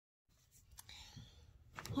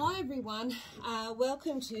Hi everyone,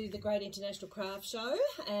 welcome to the Great International Craft Show,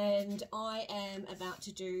 and I am about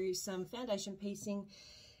to do some foundation piecing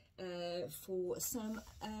for some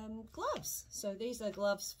gloves. So these are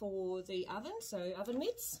gloves for the oven, so oven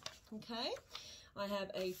mitts. Okay, I have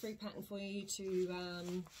a free pattern for you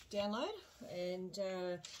to download, and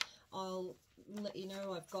I'll let you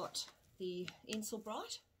know I've got the Insul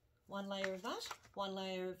Bright, one layer of that, one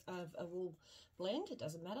layer of a wool blend, it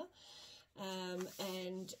doesn't matter.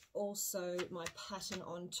 And also my pattern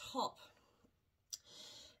on top.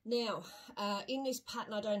 Now, in this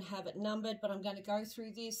pattern I don't have it numbered, but I'm going to go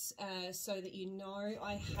through this so that you know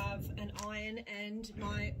I have an iron and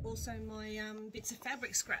also my bits of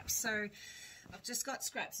fabric scraps. So I've just got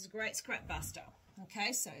scraps. It's a great scrap buster.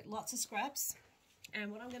 Okay, so lots of scraps.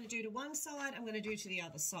 And what I'm going to do to one side, I'm going to do to the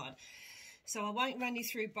other side. So I won't run you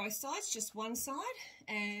through both sides, just one side,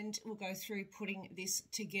 and we'll go through putting this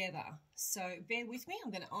together. So bear with me, I'm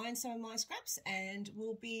going to iron some of my scraps and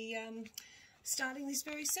we'll be starting this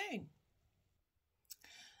very soon.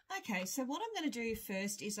 Okay, so what I'm going to do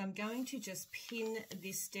first is I'm going to just pin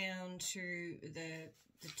this down to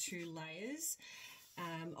the two layers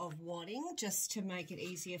of wadding, just to make it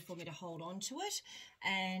easier for me to hold on to it,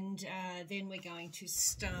 and then we're going to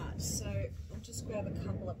start. So I'll just grab a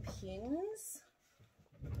couple of pins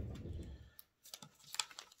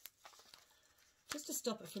just to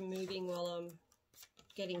stop it from moving while I'm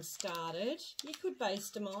getting started. You could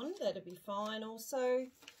baste them on, that'd be fine also,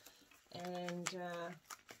 and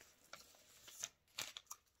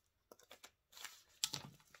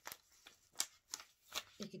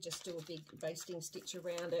you could just do a big basting stitch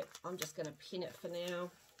around it. I'm just going to pin it for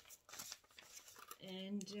now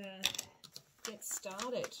and get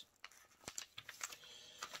started.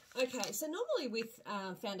 Okay, so normally with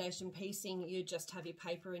foundation piecing, you just have your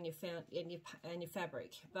paper and your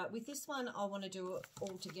fabric, but with this one, I want to do it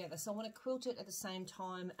all together. So I want to quilt it at the same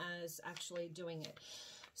time as actually doing it.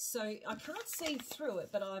 So I can't see through it,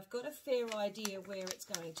 but I've got a fair idea where it's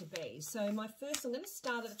going to be. So I'm going to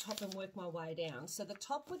start at the top and work my way down. So the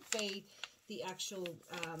top would be the actual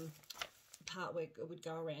part where it would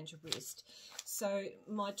go around your wrist. So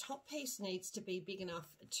my top piece needs to be big enough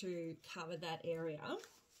to cover that area,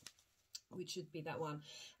 which should be that one.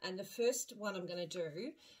 And the first one I'm going to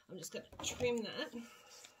do, I'm just going to trim that.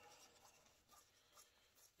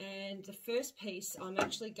 And the first piece, I'm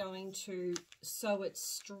actually going to sew it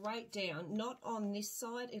straight down, not on this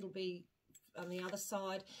side, it'll be on the other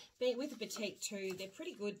side. With a batik too, they're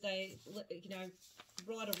pretty good. They, you know,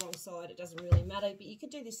 right or wrong side, it doesn't really matter, but you can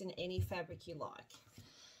do this in any fabric you like.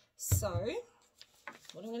 So,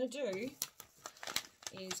 what I'm going to do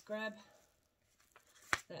is grab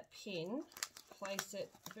that pin, place it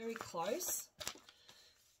very close,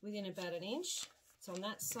 within about an inch. It's on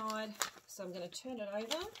that side, so I'm going to turn it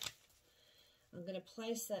over. I'm going to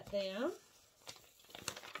place that there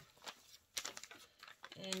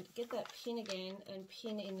and get that pin again and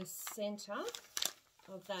pin in the centre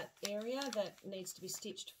of that area that needs to be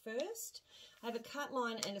stitched first. I have a cut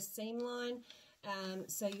line and a seam line,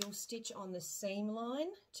 so you'll stitch on the seam line,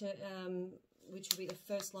 which will be the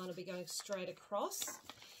first line will be going straight across.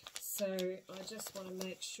 So I just want to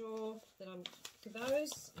make sure that I'm for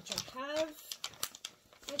those, which I have.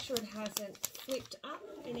 Make sure it hasn't flipped up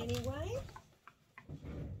in any way.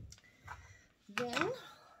 Then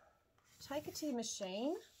take it to your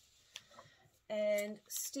machine and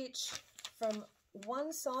stitch from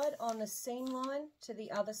one side on the seam line to the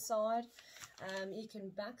other side. You can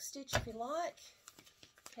back stitch if you like,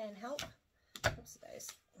 can help. Oops, days.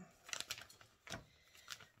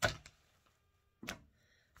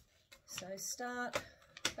 So start,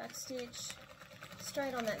 back stitch,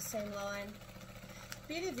 straight on that seam line.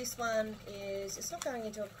 The beauty of this one is it's not going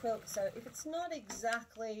into a quilt, so if it's not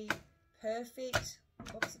exactly perfect,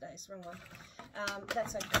 oops, days, wrong one,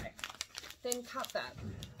 that's okay. Then cut that.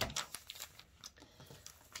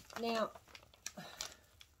 Now,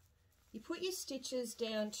 you put your stitches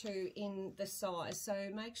down to in the size, so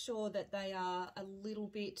make sure that they are a little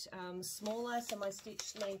bit smaller. So my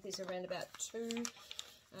stitch length is around about 2.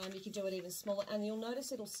 You can do it even smaller, and you'll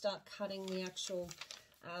notice it'll start cutting the actual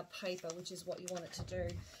paper, which is what you want it to do.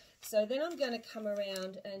 So then I'm going to come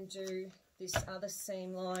around and do this other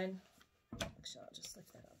seam line. Actually, I'll just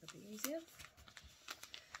lift that up a bit easier.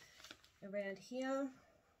 Around here.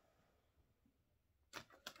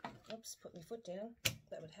 Oops, put my foot down.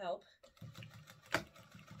 That would help.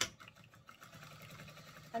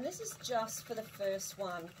 And this is just for the first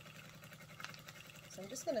one. So I'm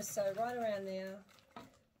just going to sew right around there.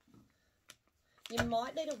 You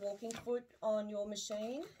might need a walking foot on your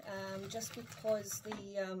machine, just because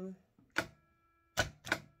the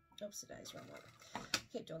Oops, today's wrong one.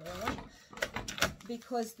 Keep doing the wrong one.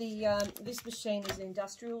 Because the this machine is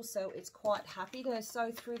industrial, so it's quite happy to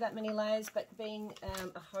sew through that many layers, but being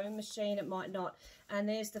a home machine, it might not. And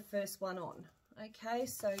there's the first one on. Okay,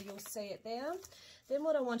 so you'll see it there. Then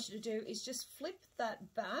what I want you to do is just flip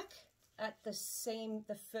that back at the seam,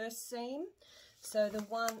 the first seam. So the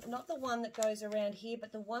one, not the one that goes around here,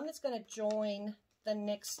 but the one that's going to join the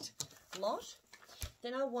next lot.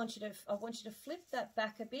 Then I want you to flip that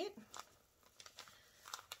back a bit.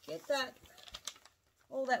 Get that,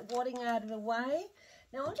 all that wadding out of the way.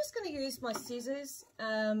 Now I'm just going to use my scissors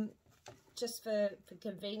just for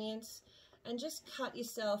convenience, and just cut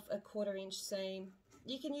yourself a 1/4 inch seam.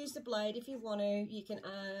 You can use the blade if you want to. You can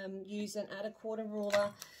use an add a quarter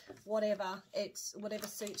ruler, whatever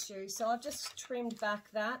suits you. So I've just trimmed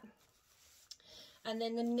back that, and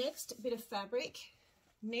then the next bit of fabric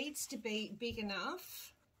needs to be big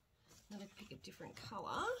enough. I'm going to pick a different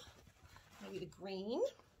colour, maybe the green.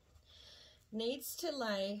 Needs to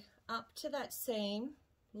lay up to that seam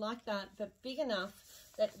like that, but big enough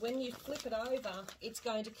that when you flip it over, it's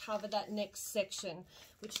going to cover that next section,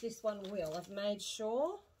 which this one will. I've made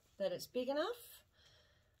sure that it's big enough.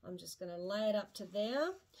 I'm just going to lay it up to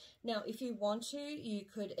there. Now, if you want to, you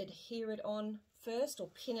could adhere it on first or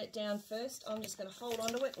pin it down first. I'm just going to hold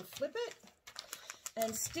onto it and flip it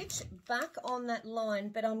and stitch back on that line,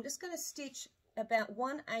 but I'm just going to stitch about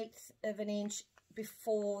 1/8 of an inch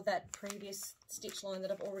before that previous stitch line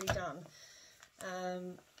that I've already done.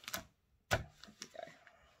 There we go.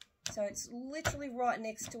 So it's literally right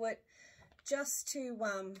next to it, just to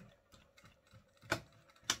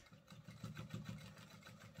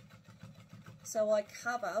so I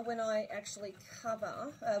cover, when I actually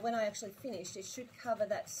finish, it should cover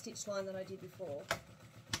that stitch line that I did before.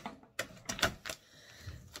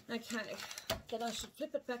 Okay, then I should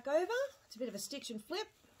flip it back over. It's a bit of a stitch and flip.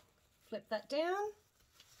 Flip that down,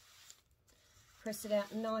 press it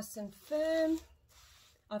out nice and firm.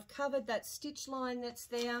 I've covered that stitch line that's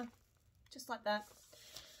there, just like that.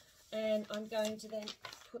 And I'm going to then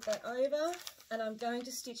put that over, and I'm going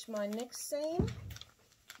to stitch my next seam.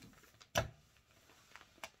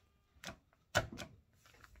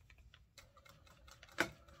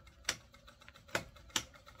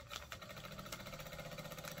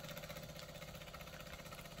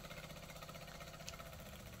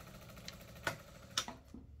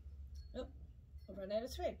 Run out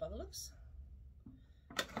of thread by the looks.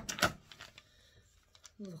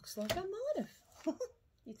 Looks like I might have.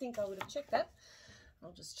 You'd think I would have checked that.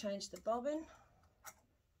 I'll just change the bobbin.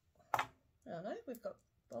 Oh no, we've got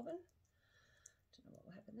bobbin. Don't know what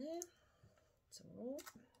will happen there. It's all.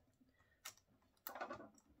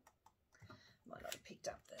 Might not have picked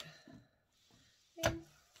up the thing.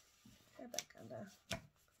 Go back under.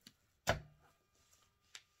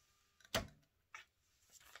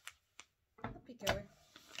 Go.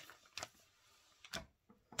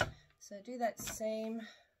 So do that seam.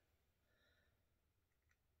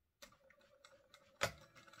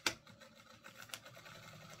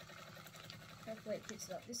 Hopefully it picks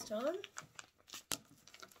it up this time.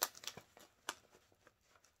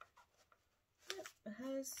 Yep, it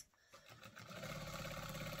has.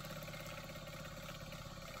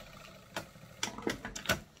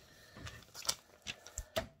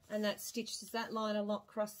 And that stitches that line a lot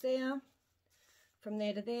across there. From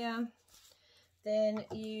there to there. Then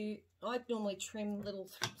I'd normally trim little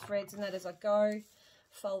threads and that as I go.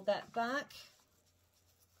 Fold that back.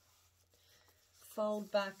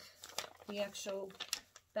 Fold back the actual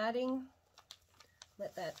batting.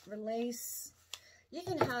 Let that release. You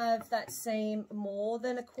can have that seam more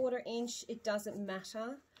than a 1/4 inch. It doesn't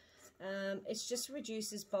matter. It just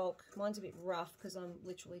reduces bulk. Mine's a bit rough because I'm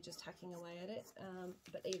literally just hacking away at it.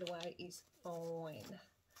 But either way is fine.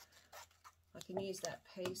 I can use that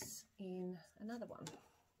piece in another one.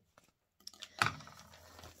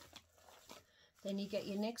 Then you get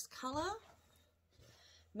your next colour,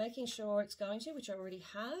 making sure it's going to, which I already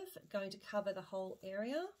have, going to cover the whole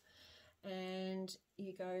area. And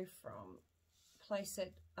you go from, place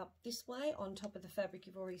it up this way on top of the fabric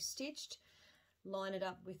you've already stitched, line it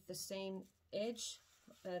up with the seam edge,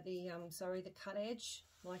 the cut edge,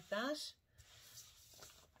 like that.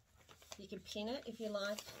 You can pin it if you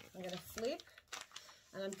like. I'm going to flip,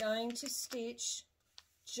 and I'm going to stitch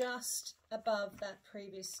just above that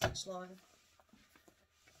previous stitch line.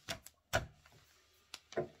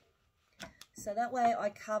 So that way I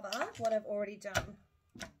cover what I've already done.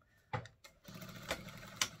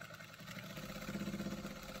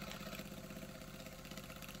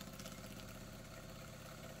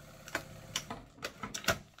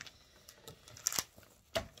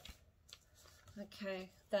 Okay,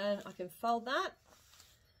 then I can fold that.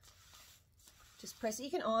 Just press it.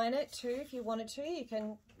 You can iron it too if you wanted to. You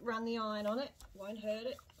can run the iron on it. Won't hurt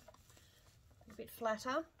it. A bit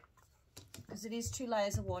flatter because it is 2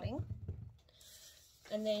 layers of wadding.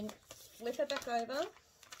 And then flip it back over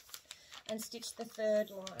and stitch the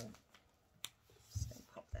 3rd line. Just going to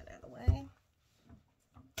pop that out of the way.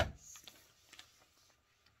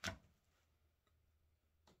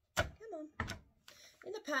 Come on.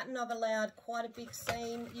 In the pattern I've allowed quite a big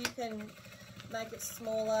seam. You can make it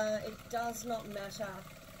smaller. It does not matter.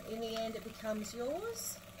 In the end it becomes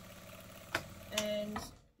yours and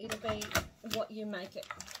it'll be what you make it.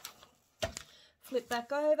 Flip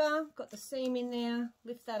back over, got the seam in there,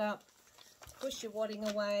 lift that up, push your wadding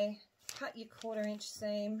away, cut your 1/4 inch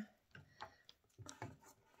seam.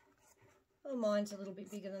 Well, mine's a little bit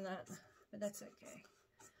bigger than that, but that's okay.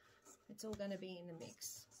 It's all going to be in the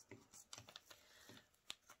mix.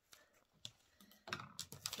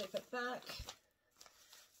 Flip it back,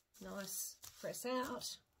 nice, press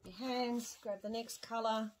out your hands, grab the next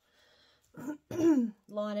colour,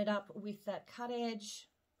 line it up with that cut edge.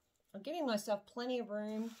 I'm giving myself plenty of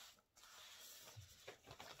room.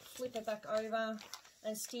 Flip it back over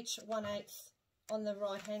and stitch 1/8 on the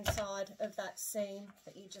right hand side of that seam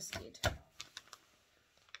that you just did.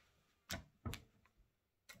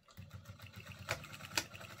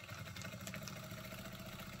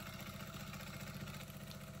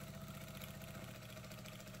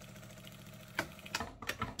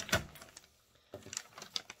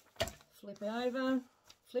 Flip it over,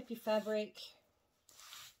 flip your fabric,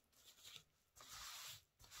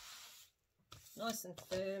 nice and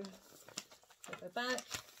firm, flip it back,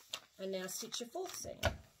 and now stitch your 4th seam.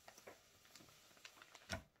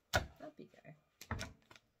 Up you go.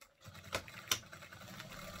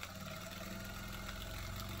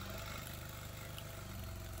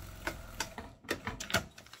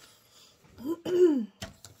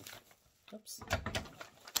 Oops.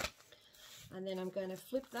 And then I'm going to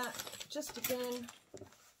flip that just again.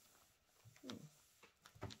 Don't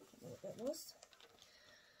know what that was.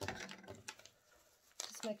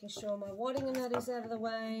 Just making sure my wadding and that is out of the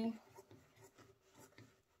way.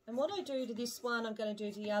 And what I do to this one, I'm going to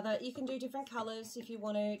do to the other. You can do different colours if you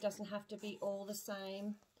want to. It doesn't have to be all the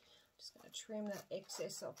same. Just going to trim that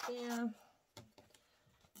excess off there.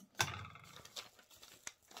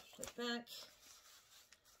 Flip back.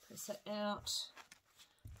 Press it out.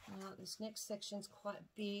 Now this next section's quite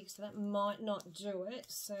big, so that might not do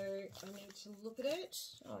it. So I need to look at it.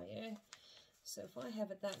 Oh yeah. So if I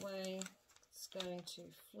have it that way, it's going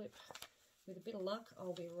to flip. With a bit of luck,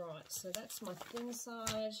 I'll be right. So that's my thin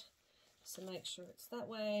side. So make sure it's that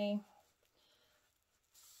way.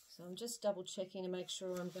 So I'm just double checking to make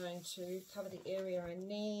sure I'm going to cover the area I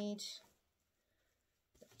need.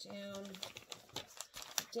 Down.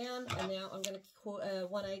 Down, and now I'm going to cut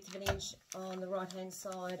 1/8 of an inch on the right hand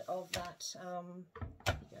side of that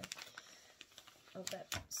of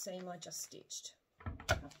that seam I just stitched.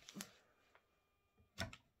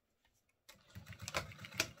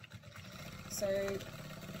 So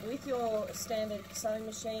with your standard sewing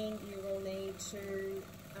machine you will need to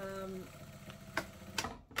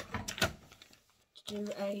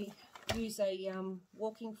use a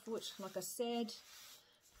walking foot, like I said,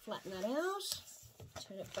 flatten that out.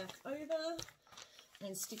 Turn it back over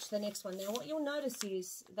and stitch the next one. Now what you'll notice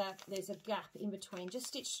is that there's a gap in between. Just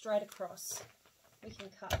stitch straight across. We can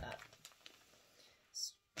cut that.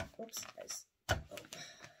 Oops. So I'm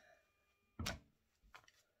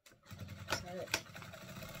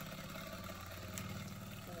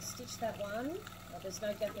going to stitch that one. Oh, there's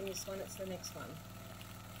no gap in this one, it's the next one.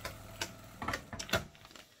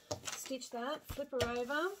 Stitch that, flip her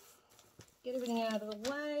over, get everything out of the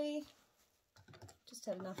way. Just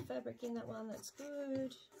had enough fabric in that one, that's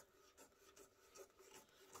good.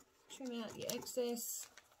 Trim out your excess.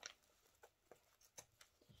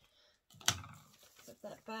 Flip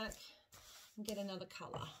that back and get another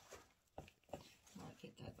colour. Might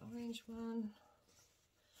get that orange one.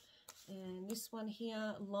 And this one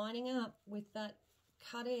here, lining up with that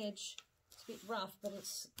cut edge. It's a bit rough, but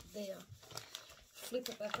it's there. Flip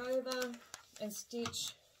it back over and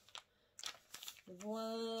stitch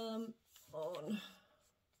one on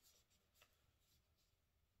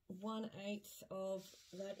 1/8 of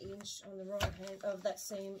that inch on the right hand of that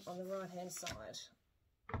seam on the right hand side.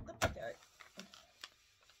 Up we go.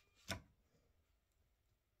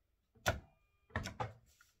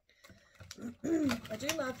 I do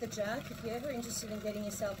love the jack. If you're ever interested in getting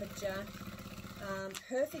yourself a jack,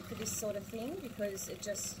 perfect for this sort of thing because it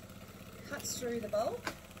just cuts through the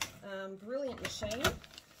bulk. Brilliant machine.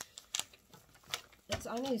 It It's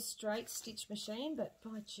only a straight stitch machine, but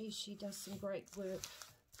by gee, she does some great work.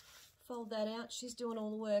 Fold that out. She's doing all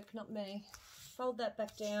the work, not me. Fold that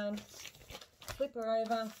back down, flip her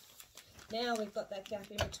over. Now we've got that gap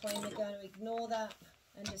in between. We're going to ignore that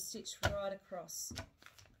and just stitch right across.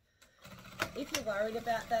 If you're worried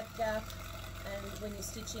about that gap and when you're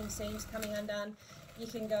stitching seams coming undone, you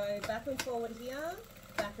can go back and forward here,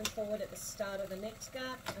 back and forward at the start of the next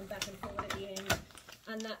gap, and back and forward at the end,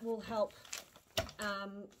 and that will help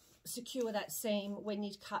secure that seam when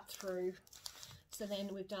you cut through. So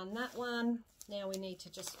then we've done that one. Now we need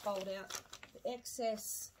to just fold out the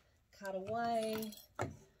excess, cut away.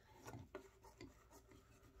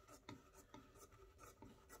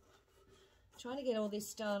 Trying to get all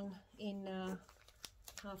this done in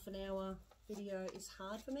half an hour video is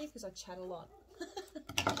hard for me because I chat a lot.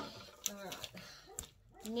 Alright,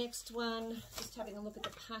 next one, just having a look at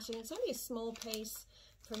the pattern. It's only a small piece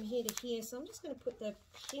from here to here, so I'm just going to put the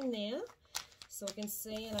pin there so I can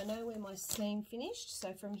see and I know where my seam finished.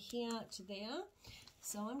 So from here to there.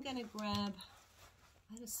 So I'm going to grab,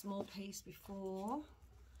 I had a small piece before,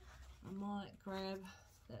 I might grab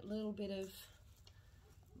that little bit of,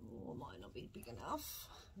 oh, might not be big enough,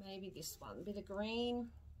 maybe this one, bit of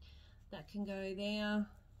green, that can go there.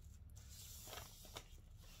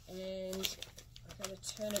 And I'm going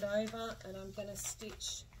to turn it over and I'm going to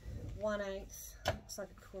stitch 1/8, looks like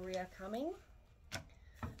a courier coming,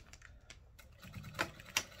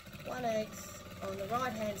 1/8 on the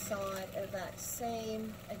right hand side of that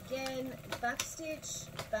seam. Again, back stitch,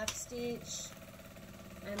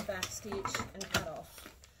 and back stitch and cut off.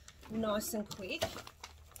 Nice and quick.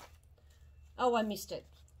 Oh, I missed it.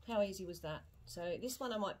 How easy was that? So this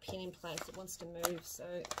one I might pin in place. It wants to move,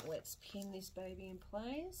 so let's pin this baby in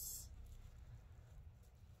place.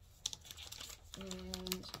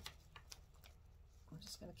 And I'm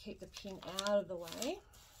just going to keep the pin out of the way.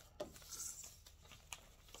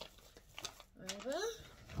 Over.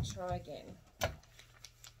 Try again.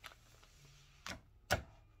 Here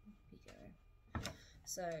we go.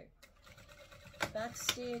 So back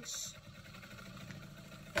stitch,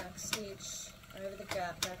 over the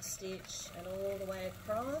gap, back stitch, and all the way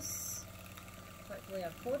across. Hopefully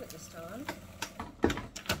I've caught it this time.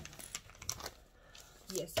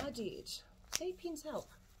 Yes, I did. See, pins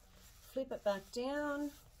help. Flip it back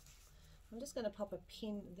down. I'm just going to pop a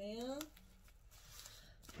pin there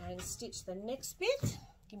and stitch the next bit.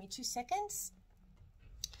 Give me 2 seconds.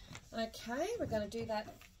 Okay, we're going to do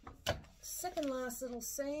that second last little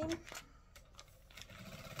seam.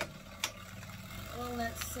 Along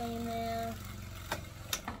that seam there.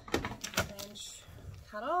 And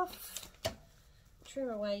cut off. Trim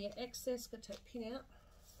away your excess. Got to pin out.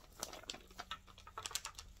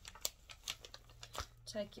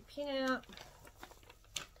 Take your pin out.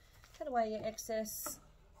 Cut away your excess.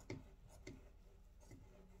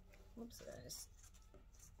 Whoops, there's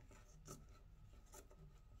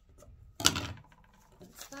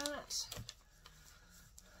that.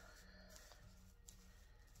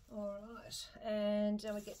 Alright, and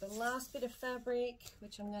we get the last bit of fabric,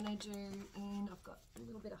 which I'm going to do in, I've got a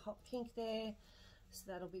little bit of hot pink there, so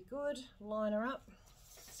that'll be good. Line her up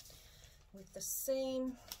with the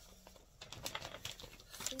seam.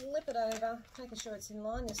 Flip it over, making sure it's in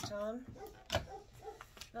line this time.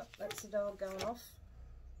 Oh, that's the dog going off.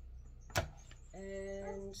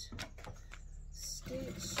 And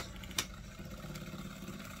stitch.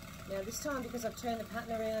 Now this time, because I've turned the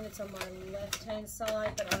pattern around, it's on my left hand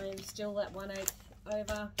side, but I'm still at 1/8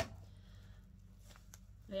 over.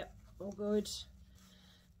 Yep, all good.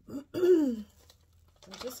 I'm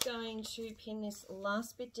just going to pin this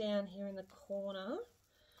last bit down here in the corner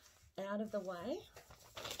out of the way.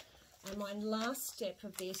 And my last step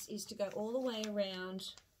of this is to go all the way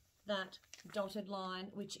around that dotted line,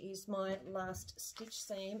 which is my last stitch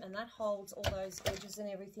seam, and that holds all those edges and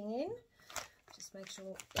everything in. Just make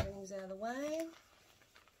sure everything's out of the way.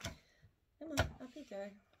 Come on, up you go.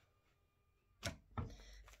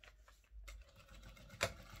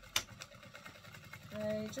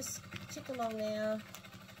 So just tick along now.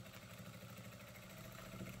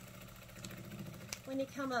 When you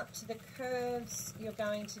come up to the curves, you're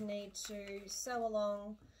going to need to sew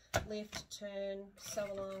along, lift, turn, sew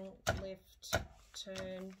along, lift,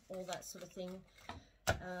 turn, all that sort of thing,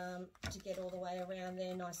 to get all the way around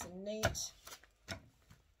there nice and neat.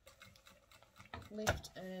 Lift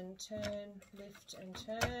and turn, lift and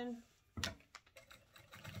turn.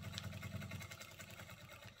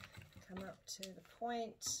 Come up to the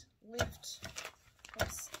point, lift,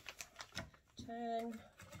 oops, turn,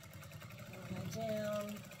 all the way down.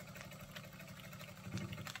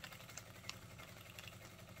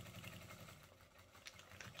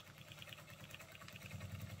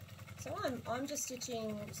 So I'm just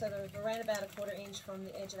stitching sort of around about 1/4 inch from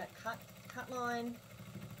the edge of that cut line.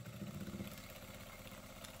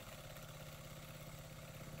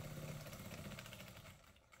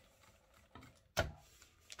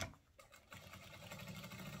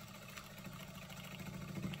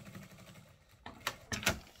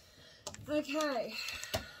 Okay,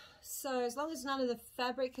 so as long as none of the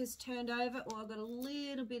fabric has turned over, or I've got a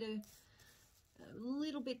little bit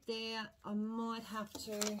there, I might have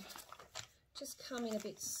to just come in a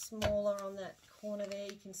bit smaller on that corner there.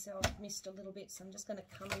 You can see I've missed a little bit, so I'm just going to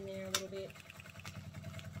come in there a little bit,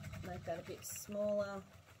 make that a bit smaller.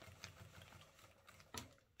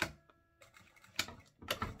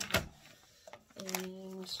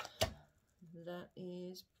 And that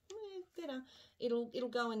is better. It'll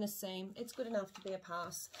go in the seam. It's good enough to be a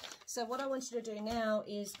pass. So what I want you to do now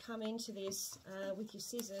is come into this with your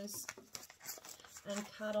scissors and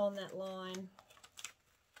cut on that line.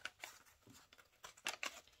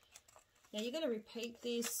 Now you're going to repeat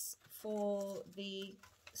this for the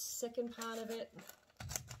second part of it.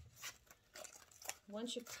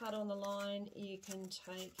 Once you've cut on the line, you can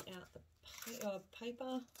take out the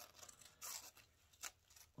paper.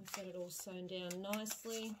 I've got it all sewn down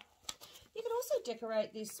nicely. You can also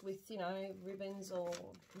decorate this with, you know, ribbons or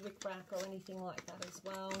rickrack or anything like that as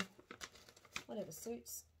well. Whatever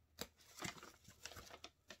suits.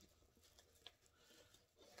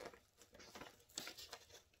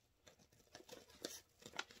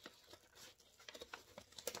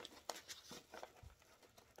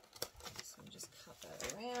 So just cut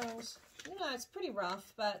that around. You know, it's pretty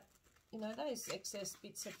rough, but, you know, those excess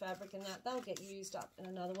bits of fabric and that, they'll get used up in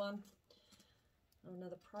another one. Or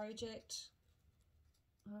another project.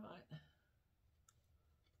 All right.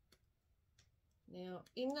 Now,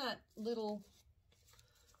 in that little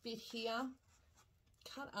bit here,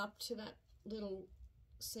 cut up to that little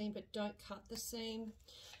seam, but don't cut the seam.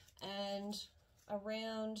 And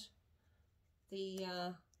around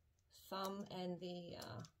the thumb and the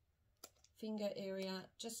finger area,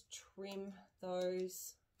 just trim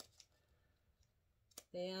those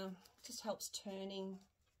there. Just helps turning.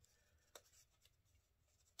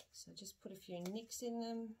 So just put a few nicks in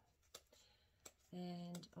them,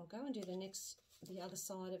 and I'll go and do the other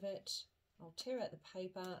side of it. I'll tear out the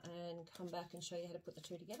paper and come back and show you how to put the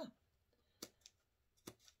two together.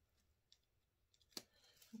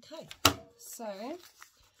 Okay, so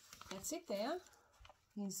that's it there.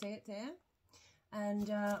 You can see it there. And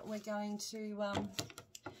we're going to,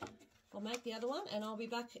 I'll make the other one and I'll be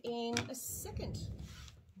back in a second.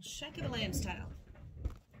 Shake of a lamb's tail.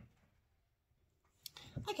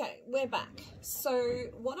 Okay, we're back. So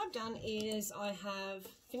what I've done is I have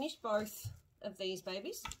finished both of these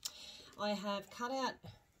babies. I have cut out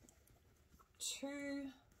two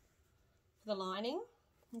for the lining,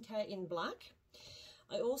 okay, in black.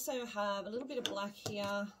 I also have a little bit of black here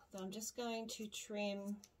that I'm just going to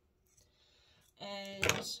trim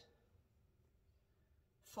and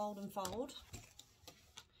fold and fold.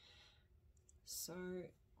 So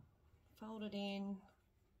fold it in,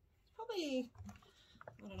 probably,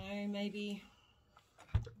 I don't know, maybe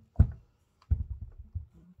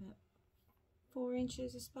about 4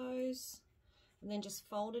 inches, I suppose, and then just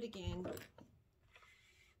fold it again.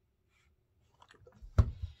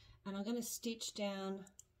 And I'm going to stitch down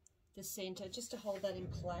the center just to hold that in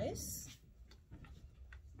place.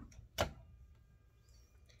 I'll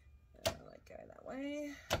let go that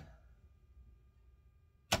way.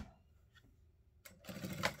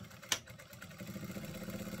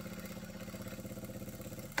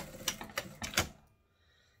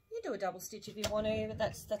 Do a double stitch if you want to, but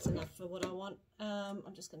that's enough for what I want.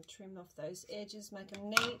 I'm just going to trim off those edges, make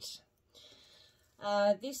them neat.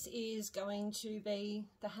 This is going to be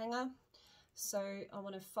the hanger, so I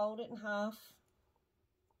want to fold it in half.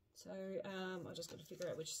 So I just got to figure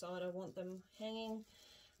out which side I want them hanging.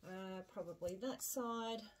 Probably that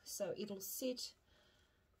side, so it'll sit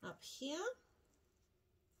up here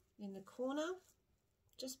in the corner,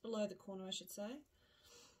 just below the corner, I should say.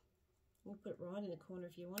 We'll put it right in the corner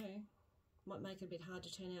if you want to. Might make it a bit hard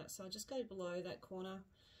to turn out, so I'll just go below that corner,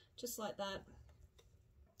 just like that,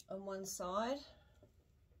 on one side,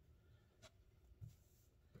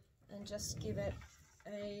 and just give it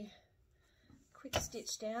a quick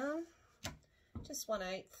stitch down, just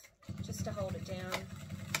 1/8, just to hold it down.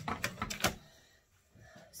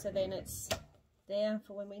 So then it's there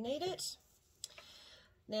for when we need it.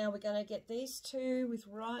 Now we're going to get these two with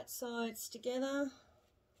right sides together.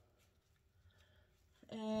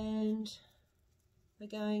 And we're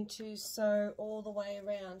going to sew all the way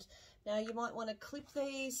around. Now you might want to clip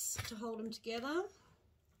these to hold them together.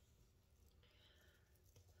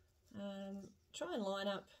 try and line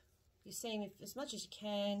up your seam as much as you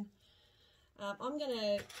can. I'm going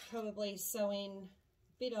to probably sew in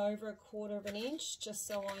a bit over 1/4 of an inch, just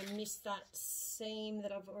so I miss that seam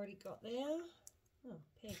that I've already got there. Oh,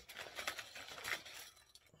 peg.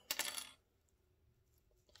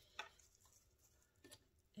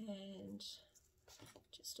 And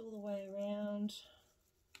just all the way around.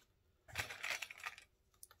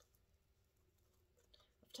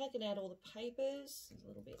 I've taken out all the papers a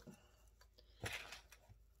little bit.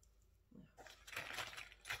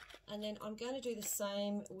 And then I'm going to do the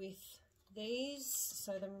same with these,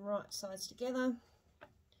 sew them right sides together.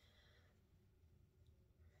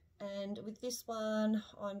 And with this one,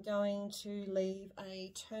 I'm going to leave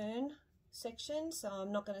a turn section, so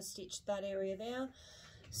I'm not going to stitch that area there.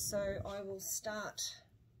 So I will start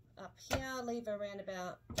up here, leave around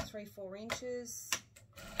about 3-4 inches.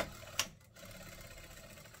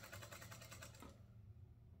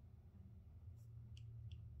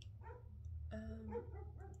 I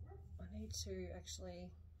need to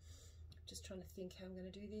actually, just trying to think how I'm going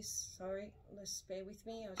to do this. Sorry, let's bear with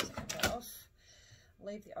me. I'll just cut that off.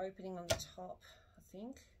 Leave the opening on the top, I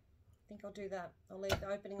think I'll do that. I'll leave the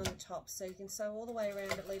opening on the top, so you can sew all the way around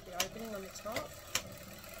but leave the opening on the top.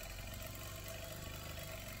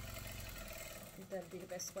 I think that'd be the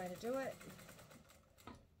best way to do it.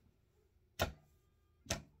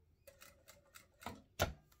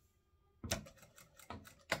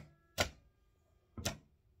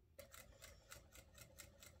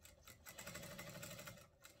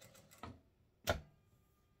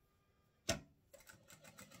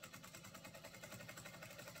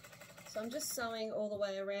 So I'm just sewing all the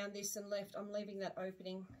way around this, and I'm leaving that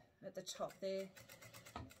opening at the top there.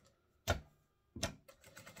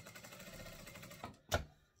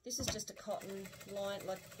 This is just a cotton line,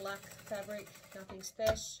 like black fabric, nothing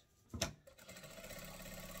special.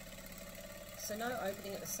 So no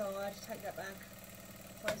opening at the side, take that back,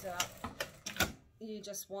 close it up. You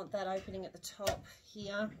just want that opening at the top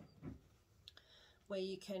here, where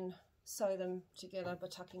you can sew them together by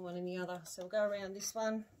tucking one in the other. So we'll go around this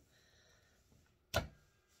one.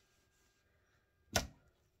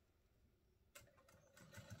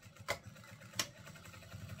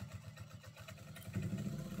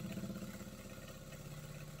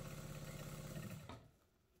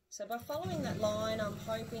 So by following that line, I'm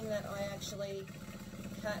hoping that I actually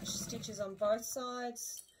catch stitches on both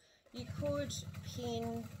sides. You could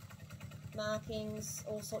pin markings,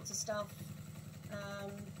 all sorts of stuff. I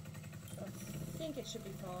think it should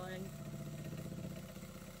be fine.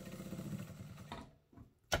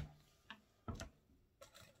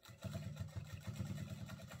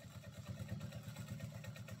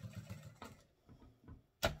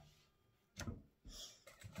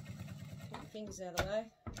 Keep your fingers out of the way.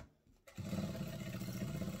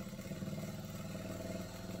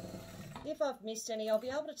 If I've missed any, I'll be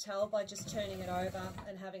able to tell by just turning it over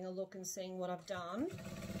and having a look and seeing what I've done.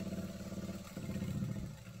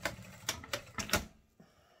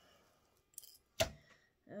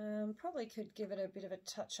 Probably could give it a bit of a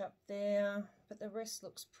touch up there, but the rest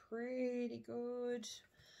looks pretty good.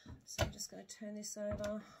 So I'm just going to turn this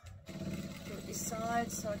over, do it this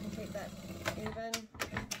side so I can keep that even.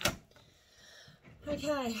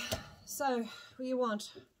 Okay, so what you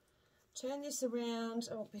want? Turn this around.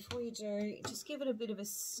 Oh, before you do, just give it a bit of a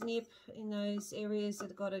snip in those areas that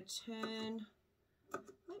have got a turn.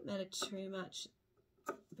 Won't matter too much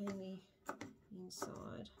being the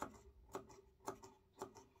inside.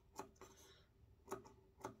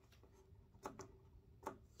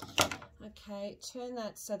 Okay, turn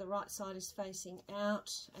that so the right side is facing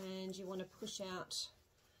out, and you want to push out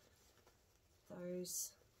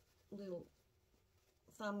those little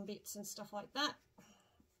thumb bits and stuff like that.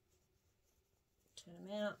 Turn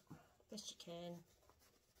them out best you can.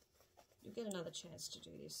 You'll get another chance to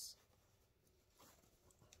do this.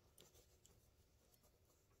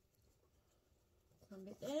 One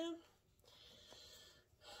bit there.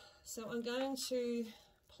 So I'm going to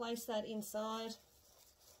place that inside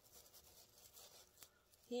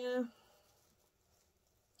here.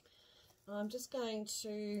 I'm just going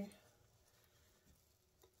to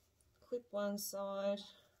clip one side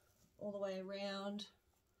all the way around,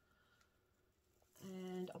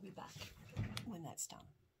 and I'll be back when that's done.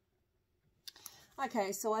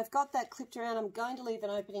 Okay, so I've got that clipped around. I'm going to leave an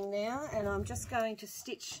opening now, and I'm just going to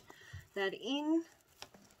stitch that in,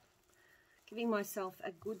 giving myself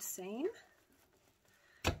a good seam,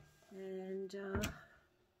 and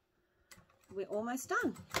we're almost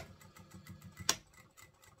done.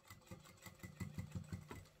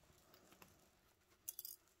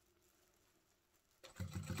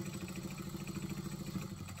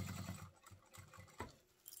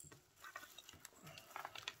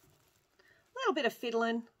 little bit of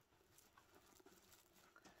fiddling.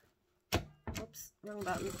 Oops, wrong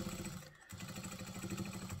button.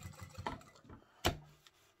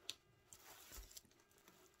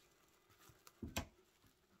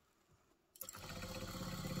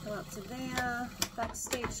 Go up to there, back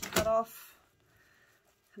stitch, cut off.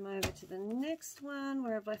 Come over to the next one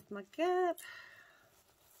where I've left my gap.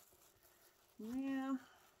 Now,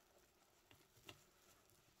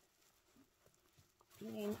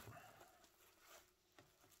 in.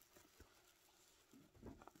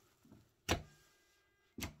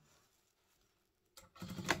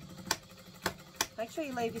 Make sure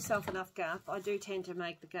you leave yourself enough gap. I do tend to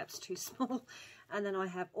make the gaps too small, and then I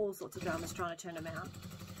have all sorts of dramas trying to turn them out.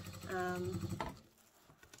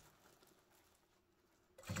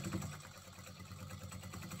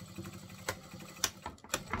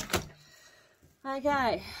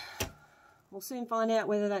 Okay, we'll soon find out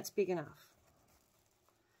whether that's big enough.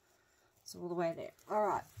 It's all the way there. All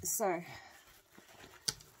right, so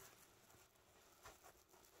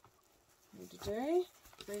need to do,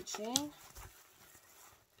 reach in,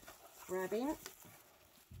 grab in.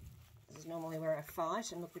 This is normally where I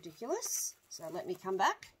fight and look ridiculous, so let me come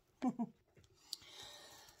back.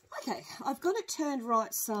 Okay, I've got it turned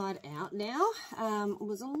right side out now. It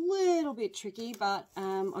was a little bit tricky, but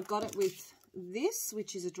I got it with this,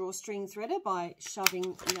 which is a drawstring threader, by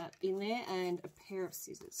shoving that in there, and a pair of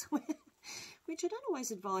scissors, which I don't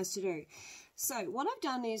always advise to do. So what I've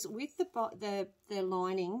done is, with the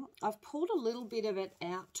lining, I've pulled a little bit of it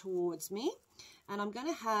out towards me, and I'm going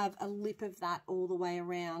to have a lip of that all the way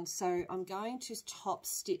around. So I'm going to top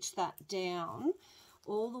stitch that down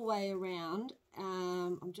all the way around.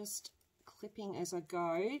 I'm just clipping as I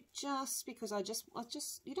go, just because I just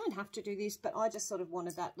you don't have to do this, but I just sort of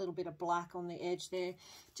wanted that little bit of black on the edge there.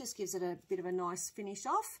 Just gives it a bit of a nice finish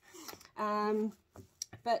off.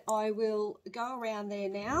 But I will go around there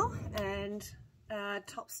now and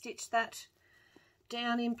top stitch that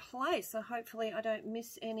down in place, so hopefully I don't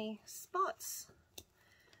miss any spots.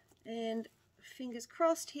 And fingers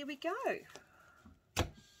crossed, here we go.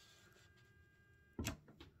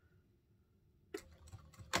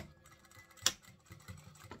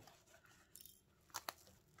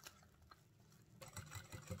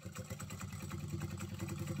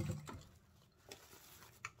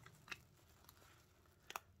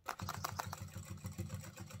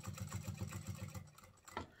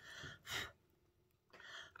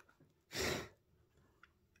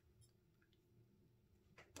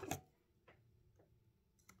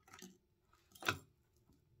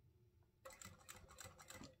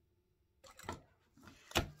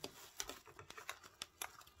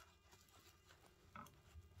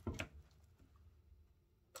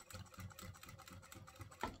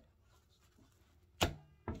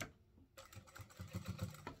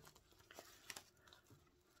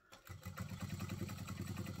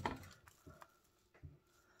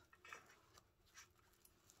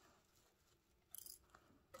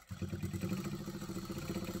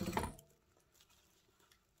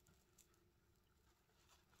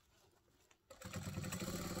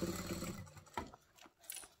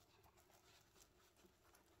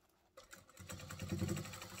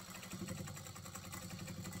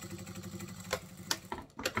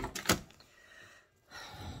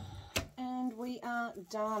 We are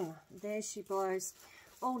done. There she blows.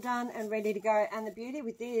 All done and ready to go. And the beauty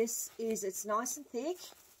with this is it's nice and thick.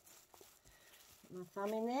 Put my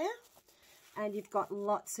thumb in there, and you've got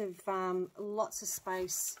lots of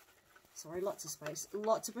space. Sorry, lots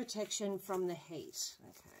of protection from the heat.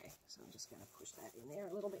 Okay, so I'm just going to push that in there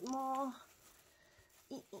a little bit more.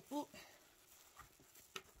 There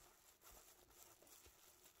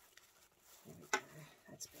we go.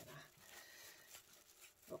 That's better.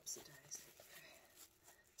 Oopsie daisy.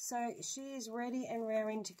 So she is ready and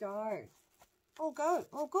raring to go. All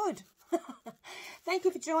good. Thank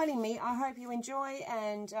you for joining me. I hope you enjoy,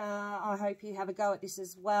 and I hope you have a go at this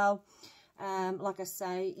as well. Like I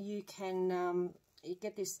say, you can you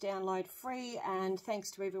get this download free, and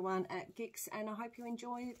thanks to everyone at Gix, and I hope you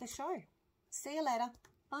enjoy the show. See you later.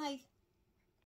 Bye.